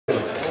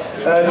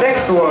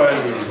Next one.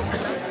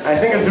 I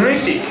think it's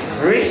Hrishik.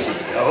 Hrishik.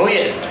 Oh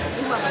yes.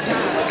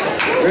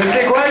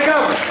 Hrishik,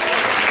 welcome.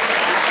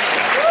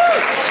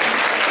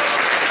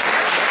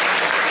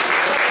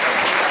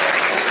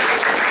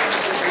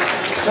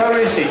 So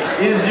Hrishik,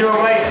 is your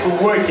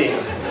mic working?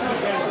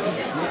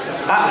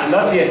 Ah,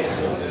 not yet.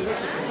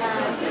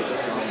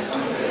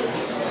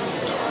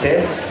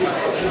 Test.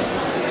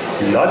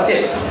 Not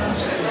yet.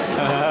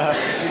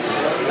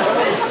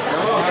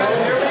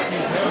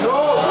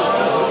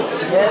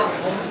 Yes.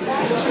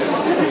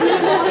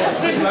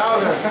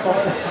 Louder.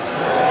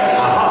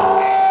 Aha.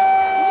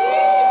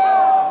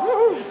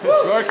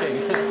 It's working.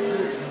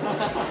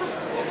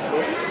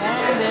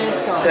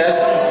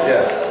 Test.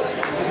 Yeah.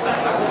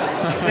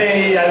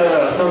 Say, I don't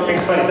know, something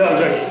funny. No, I'm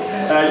joking.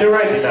 You're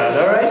ready now,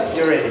 alright?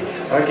 You're ready.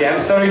 Okay, I'm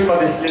sorry for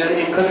this little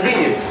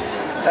inconvenience.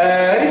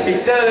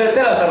 Hrishik,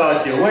 tell us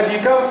about you. Where do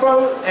you come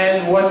from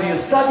and what do you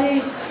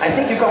study? I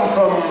think you come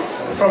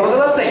from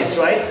another place,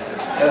 right?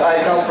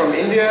 I come from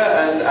India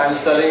and I'm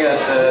studying at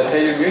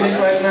TU Munich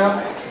right now.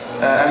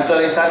 I'm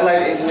studying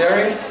satellite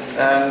engineering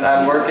and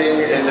I'm working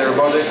in the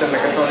robotics and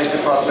mechatronics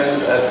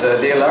department at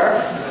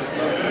DLR,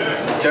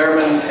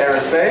 German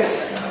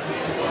Aerospace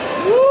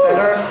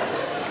Center.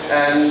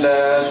 And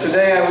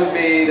today I will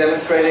be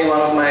demonstrating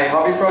one of my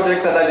hobby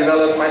projects that I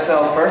developed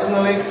myself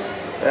personally,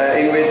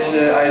 in which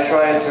I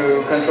try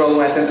to control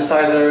my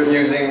synthesizer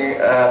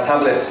using a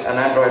tablet, an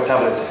Android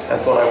tablet.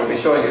 That's what I will be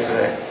showing you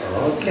today.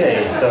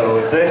 Okay,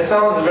 so this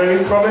sounds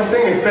very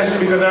promising, especially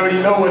because I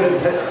already know what is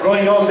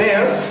going on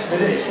there.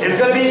 It's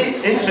going to be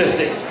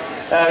interesting.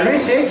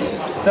 Hrishik,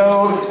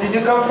 so did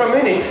you come from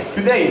Munich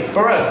today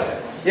for us?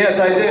 Yes,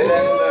 I did.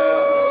 And,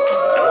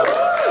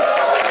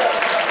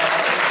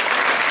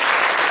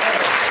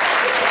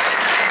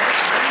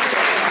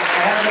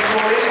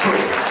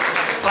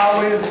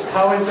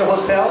 How is the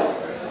hotel?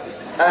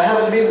 I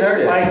haven't been there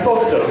yet. I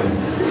thought so.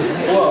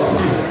 Well,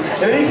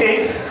 in any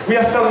case, we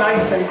are so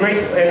nice and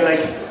great and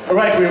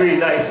we're really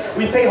nice.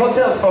 We pay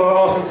hotels for our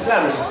awesome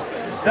slammers.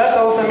 That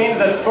also means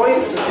that, for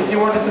instance, if you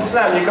wanted to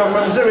slam, you come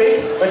from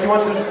Zurich, but you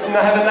want to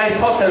have a nice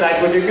hotel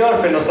night with your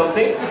girlfriend or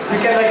something, you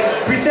can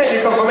pretend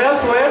you come from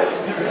elsewhere,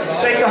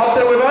 take a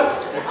hotel with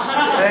us,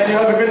 and you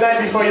have a good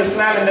night before you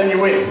slam and then you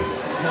win.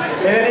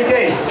 In any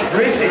case,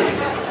 Hrishik,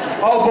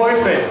 our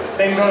boyfriend,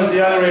 same goes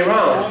the other way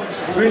around.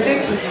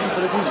 Hrishik,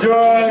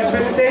 your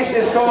presentation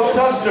is called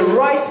Touch the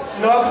Right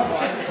Knobs.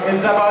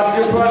 It's about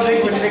your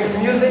project which links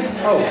music.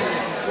 Oh,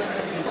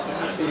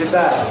 is it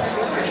bad?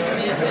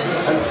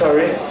 I'm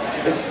sorry.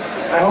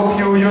 I hope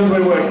yours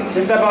will work.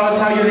 It's about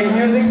how you link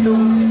music to...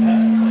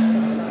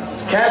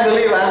 Can't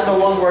believe I'm the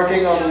one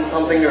working on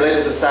something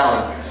related to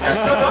sound.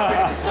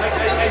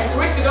 I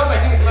switched it up, I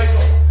think it's my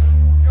fault.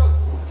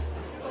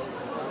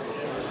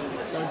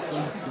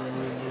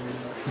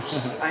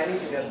 I need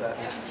to get that.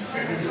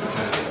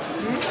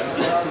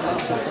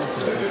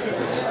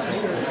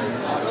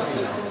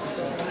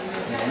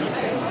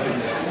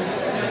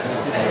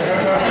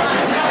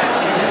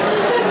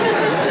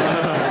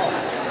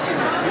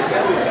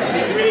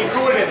 He's really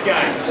cool, this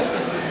guy.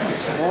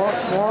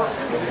 More.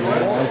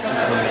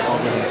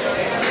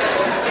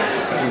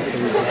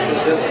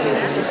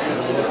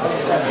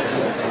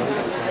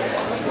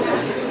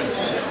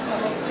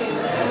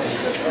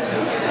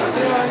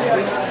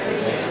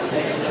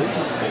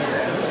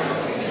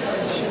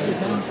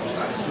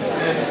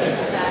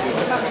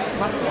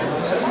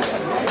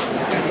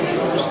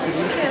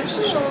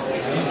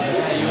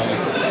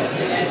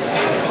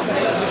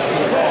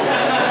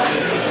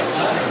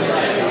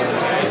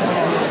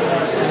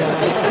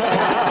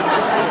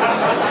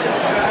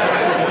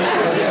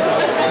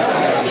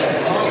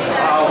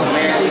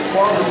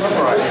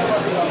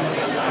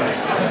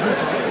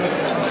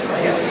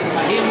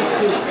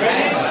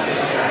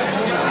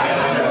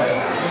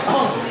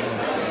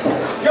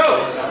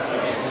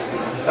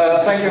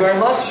 Thank you very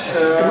much.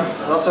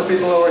 Lots of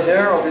people over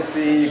here.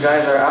 Obviously, you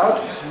guys are out.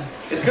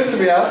 It's good to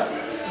be out.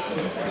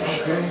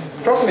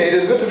 Trust me, it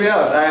is good to be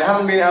out. I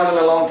haven't been out in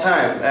a long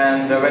time.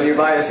 And when you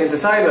buy a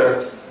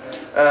synthesizer,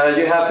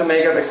 you have to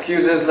make up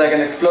excuses like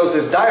an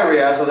explosive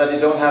diarrhea so that you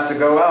don't have to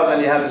go out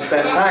and you have to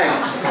spend time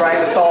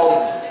trying to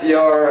solve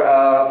your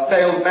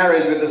failed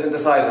marriage with the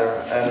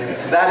synthesizer. And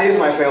that is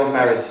my failed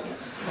marriage.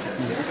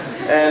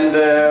 And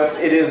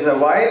it is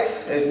white.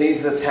 It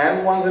needs a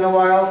tan once in a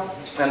while.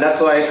 And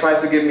that's why it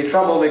tries to give me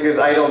trouble, because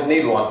I don't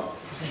need one.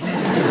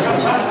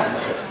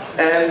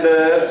 And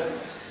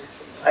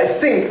I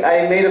think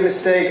I made a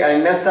mistake. I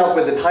messed up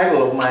with the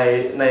title of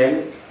my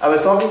name. I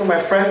was talking to my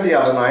friend the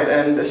other night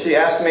and she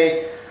asked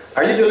me,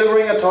 "Are you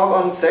delivering a talk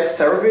on sex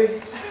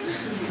therapy?"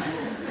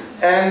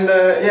 And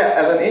yeah,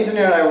 as an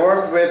engineer I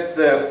work with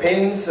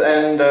pins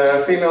and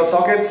female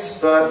sockets,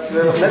 but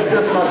let's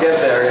just not get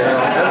there, you know.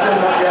 Let's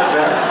just not get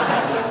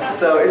there.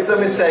 So it's a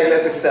mistake,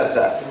 let's accept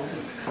that.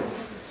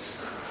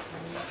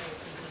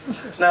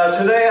 Now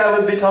today I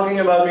will be talking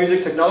about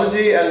music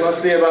technology and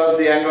mostly about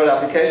the Android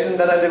application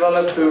that I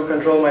developed to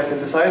control my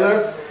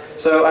synthesizer.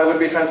 So I will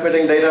be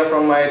transmitting data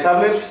from my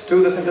tablet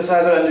to the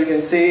synthesizer, and you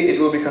can see it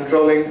will be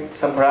controlling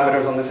some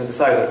parameters on the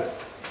synthesizer.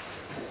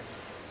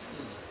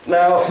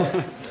 Now,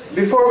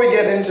 before we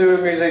get into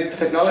music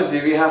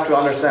technology, we have to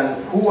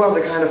understand who are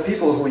the kind of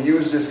people who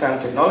use this kind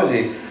of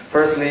technology.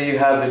 Firstly, you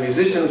have the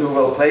musicians who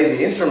will play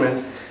the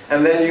instrument,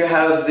 and then you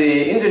have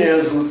the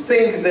engineers who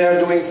think they're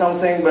doing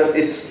something, but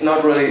it's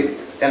not really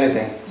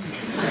anything.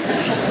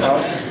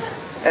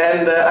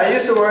 And I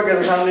used to work as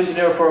a sound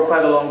engineer for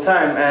quite a long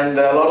time, and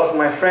a lot of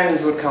my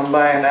friends would come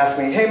by and ask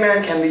me, hey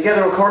man, can we get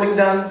a recording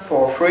done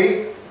for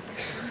free?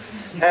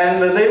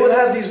 And they would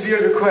have these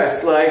weird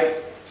requests like,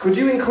 could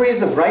you increase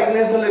the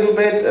brightness a little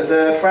bit?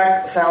 The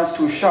track sounds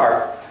too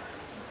sharp.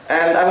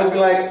 And I would be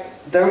like,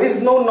 there is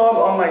no knob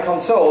on my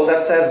console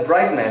that says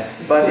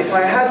brightness, but if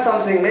I had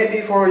something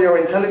maybe for your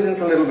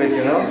intelligence a little bit,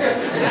 you know?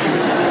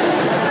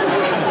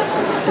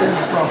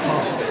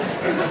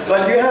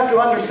 But you have to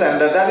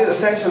understand that that is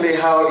essentially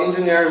how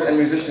engineers and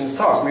musicians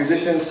talk.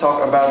 Musicians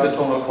talk about the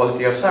tonal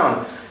quality of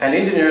sound, and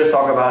engineers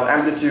talk about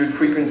amplitude,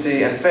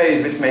 frequency, and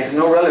phase, which makes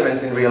no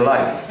relevance in real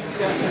life.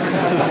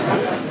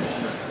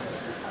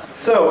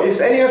 So, if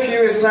any of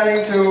you is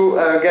planning to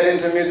get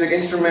into music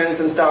instruments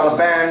and start a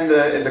band,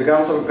 the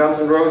Guns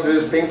N'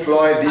 Roses, Pink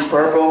Floyd, Deep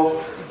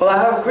Purple, well, I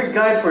have a quick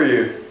guide for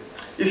you.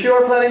 If you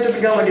are planning to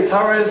become a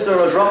guitarist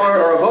or a drummer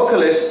or a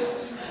vocalist,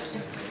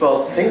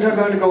 well, things are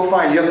going to go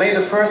fine. You've made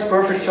the first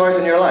perfect choice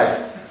in your life.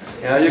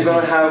 You know, you're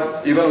going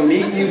to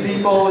meet new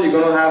people, you're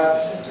going to have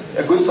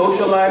a good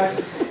social life.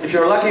 If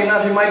you're lucky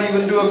enough, you might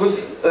even do a good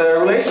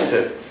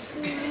relationship.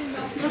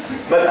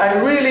 But I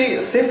really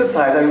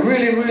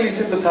really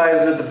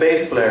sympathize with the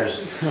bass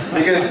players.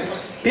 Because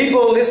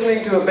people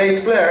listening to a bass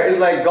player is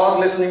like God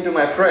listening to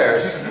my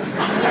prayers.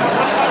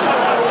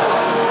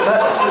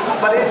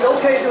 But it's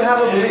okay to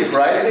have a belief,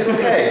 right? It is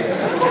okay.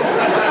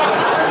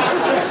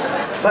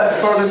 But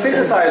for the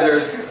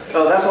synthesizers,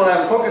 that's what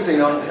I'm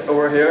focusing on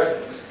over here.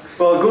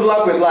 Well, good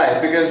luck with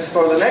life, because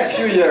for the next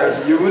few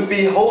years you would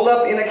be holed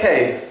up in a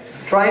cave,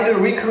 trying to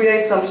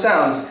recreate some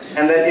sounds,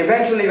 and then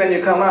eventually when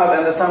you come out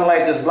and the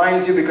sunlight just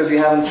blinds you because you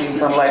haven't seen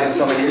sunlight in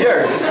so many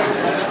years,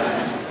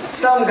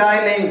 some guy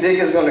named Dick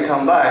is going to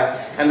come by,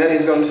 and then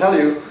he's going to tell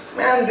you,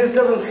 man, this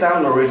doesn't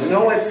sound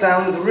original, it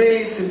sounds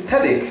really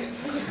synthetic.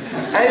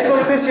 And it's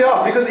going to piss you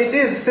off, because it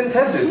is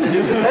synthesis, it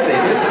is synthetic,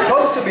 it is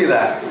supposed to be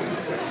that.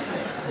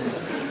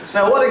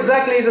 Now, what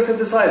exactly is a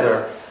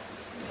synthesizer?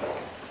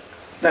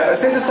 Now, a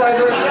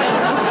synthesizer,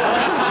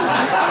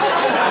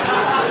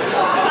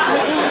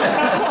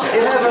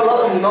 it has a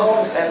lot of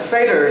knobs and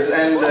faders,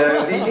 and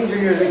we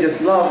engineers, we just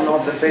love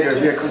knobs and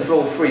faders. We are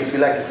control freaks, we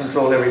like to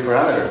control every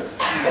parameter.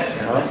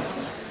 You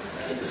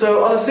know?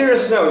 So, on a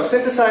serious note,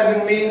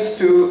 synthesizing means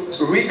to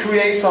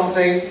recreate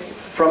something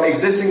from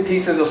existing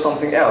pieces of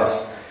something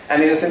else.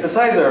 And in a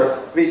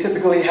synthesizer, we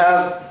typically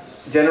have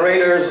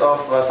generators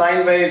of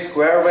sine waves,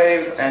 square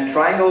wave, and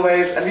triangle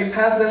waves, and we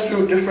pass them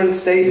through different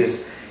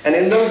stages. And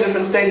in those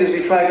different stages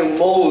we try to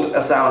mold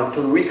a sound,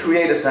 to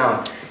recreate a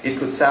sound. It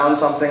could sound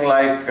something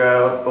like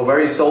a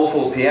very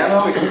soulful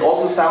piano, it could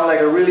also sound like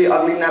a really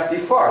ugly, nasty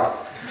fart.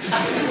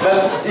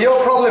 But your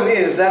problem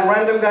is that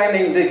random guy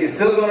named Dick is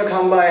still going to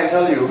come by and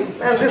tell you,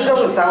 man, this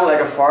doesn't sound like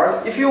a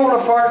fart. If you want a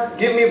fart,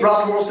 give me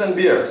bratwurst and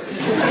beer.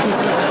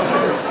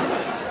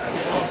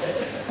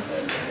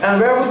 And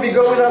where would we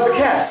go without the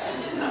cats?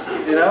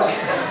 You know?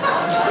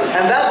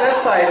 And that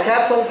website,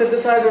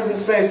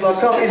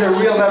 catsonsynthesizersinspace.com, is a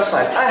real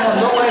website. I have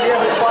no idea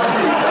who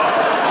sponsors these.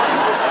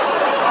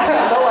 I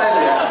have no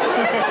idea.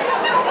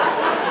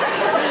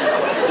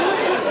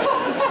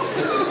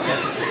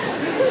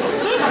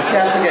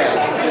 Cats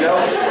again, you know?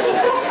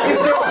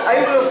 I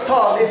would have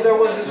thought if there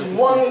was just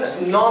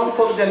one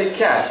non-photogenic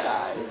cat,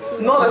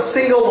 not a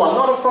single one,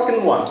 not a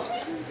fucking one.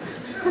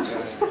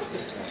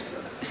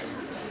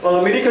 Well,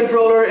 a MIDI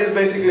controller is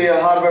basically a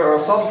hardware or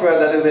software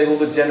that is able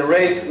to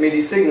generate MIDI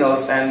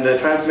signals and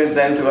transmit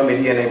them to a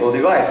MIDI-enabled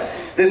device.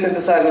 This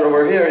synthesizer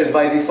over here is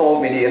by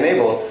default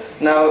MIDI-enabled.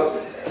 Now,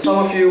 some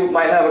of you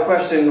might have a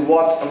question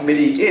what a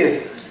MIDI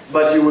is,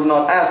 but you would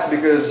not ask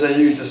because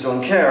you just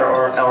don't care,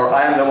 or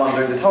I am the one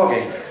doing the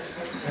talking.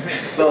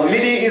 Well,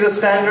 MIDI is a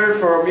standard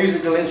for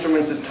musical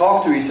instruments to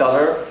talk to each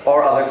other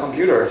or other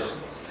computers.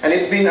 And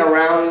it's been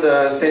around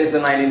since the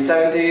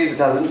 1970s, it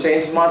hasn't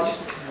changed much.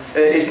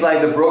 It's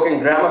like the broken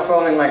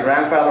gramophone in my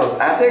grandfather's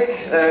attic,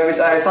 which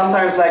I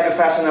sometimes like to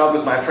fashion out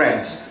with my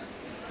friends.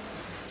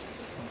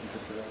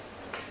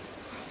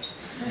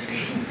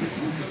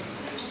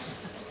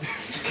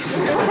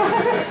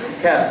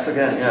 Cats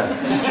again,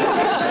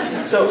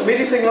 yeah. So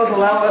MIDI signals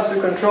allow us to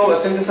control a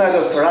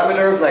synthesizer's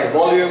parameters like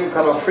volume,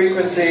 cutoff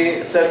frequency,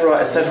 etc.,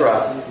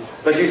 etc.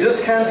 But you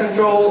just can't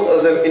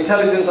control the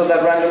intelligence of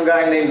that random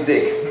guy named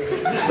Dick.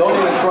 Don't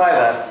even try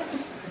that.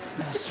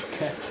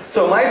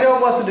 So my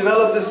job was to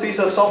develop this piece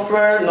of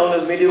software known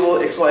as Medieval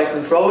XY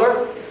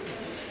Controller.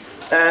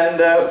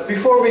 And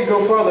before we go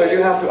further,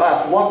 you have to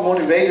ask, what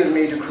motivated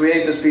me to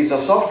create this piece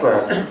of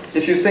software?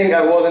 If you think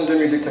I was into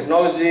music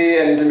technology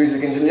and into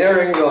music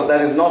engineering, well, that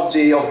is not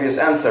the obvious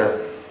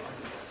answer.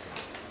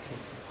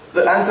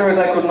 The answer is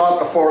I could not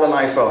afford an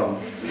iPhone.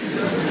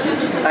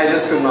 I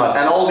just could not.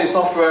 And all the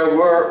software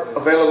were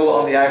available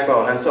on the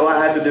iPhone. And so I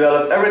had to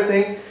develop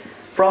everything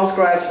from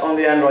scratch on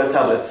the Android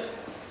tablets.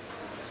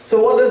 So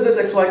what does this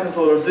XY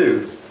controller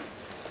do?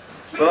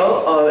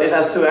 Well, it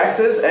has two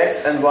axes,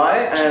 X and Y,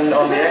 and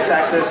on the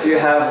X-axis you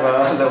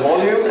have the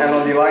volume, and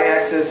on the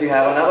Y-axis you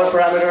have another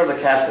parameter,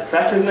 the cat's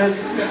attractiveness.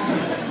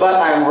 But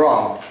I'm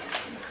wrong.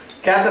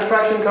 Cat's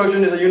attraction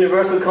quotient is a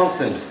universal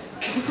constant.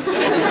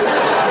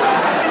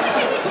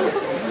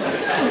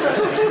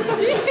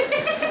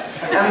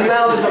 And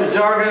now to some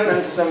jargon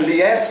and to some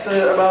BS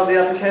about the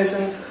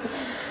application.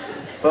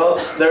 Well,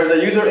 there's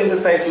a user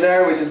interface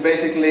layer, which is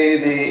basically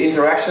the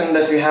interaction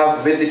that you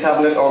have with the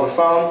tablet or the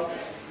phone.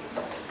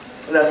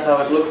 That's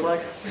how it looks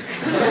like.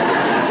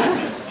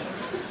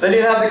 Then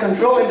you have the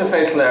control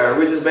interface layer,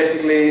 which is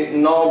basically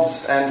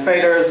knobs and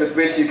faders with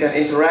which you can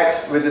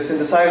interact with the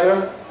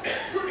synthesizer.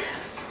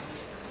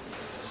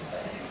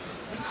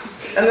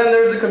 And then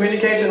there's the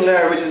communication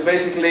layer, which is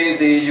basically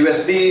the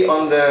USB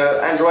on the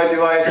Android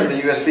device and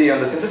the USB on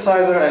the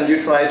synthesizer, and you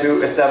try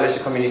to establish a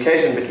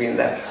communication between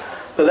them.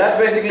 So that's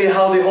basically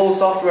how the whole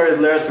software is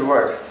layered to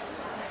work.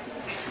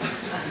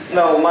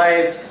 No, my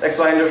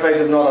XY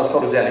interface is not as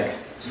photogenic.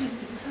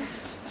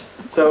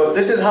 So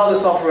this is how the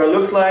software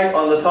looks like.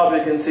 On the top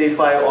you can see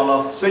 5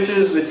 on-off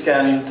switches, which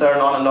can turn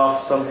on and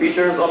off some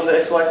features on the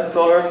XY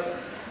controller.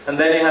 And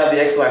then you have the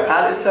XY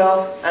pad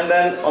itself, and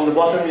then on the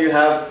bottom you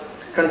have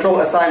control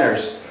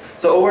assigners.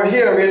 So over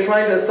here we are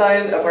trying to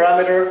assign a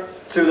parameter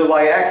to the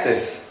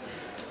Y-axis.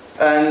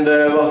 And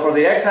well, for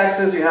the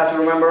X-axis you have to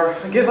remember,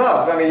 give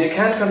up. I mean, you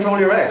can't control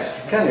your X,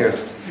 can you?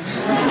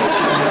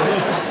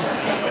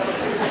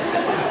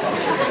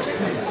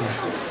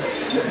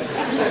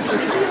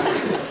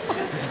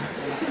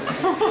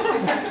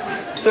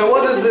 So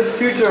what is the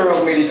future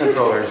of MIDI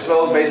controllers?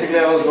 Well, basically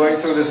I was going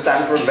through the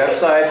Stanford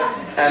website,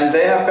 and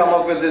they have come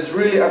up with this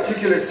really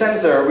articulate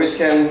sensor which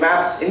can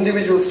map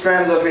individual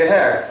strands of your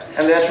hair,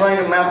 and they are trying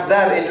to map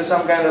that into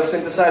some kind of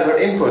synthesizer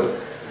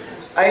input.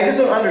 I just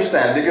don't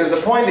understand, because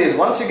the point is,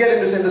 once you get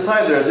into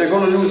synthesizers, you're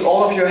going to lose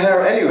all of your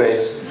hair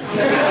anyways.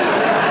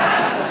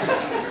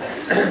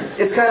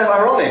 It's kind of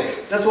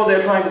ironic. That's what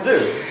they're trying to do.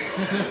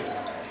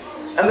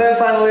 And then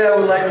finally I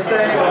would like to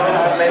say,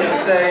 well, I've made a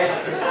mistake.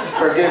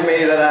 Forgive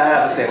me that I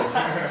have sinned.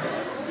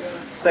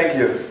 Thank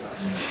you.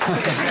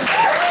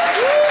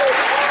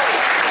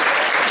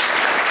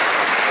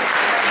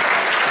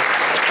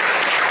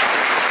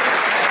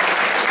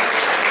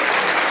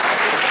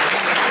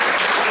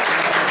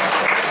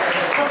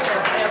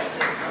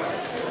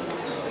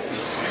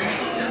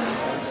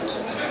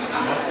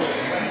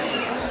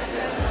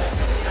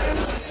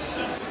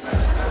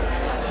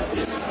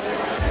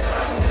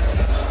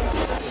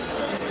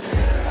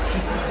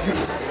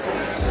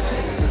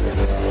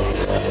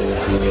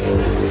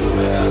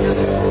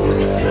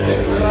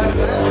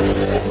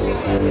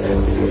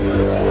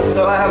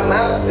 So I have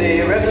mapped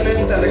the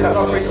resonance and the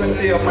cutoff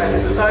frequency of my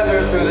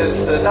synthesizer to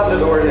this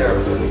tablet over here.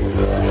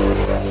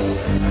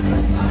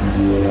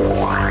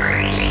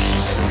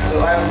 So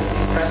I'm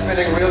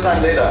transmitting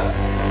real-time data.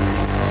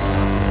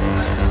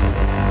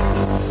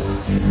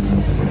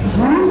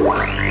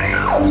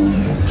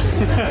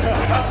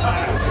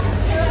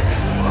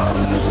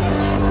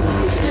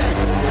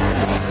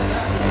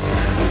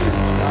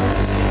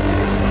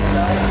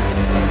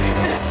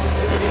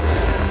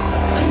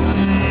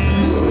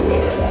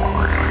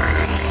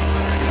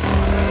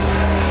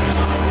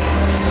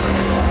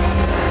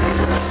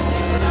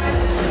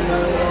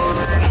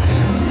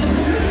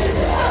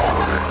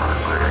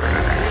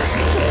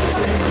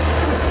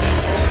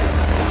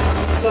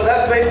 So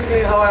that's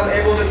basically how I'm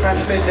able to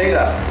transmit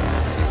data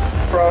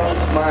from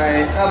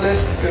my tablet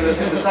to the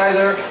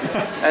synthesizer.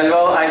 And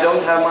well, I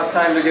don't have much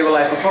time to give a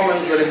live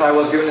performance, but if I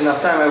was given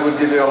enough time, I would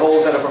give you a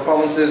whole set of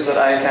performances that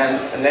I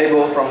can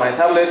enable from my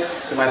tablet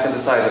to my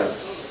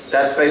synthesizer.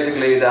 That's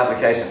basically the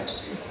application.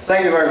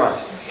 Thank you very much.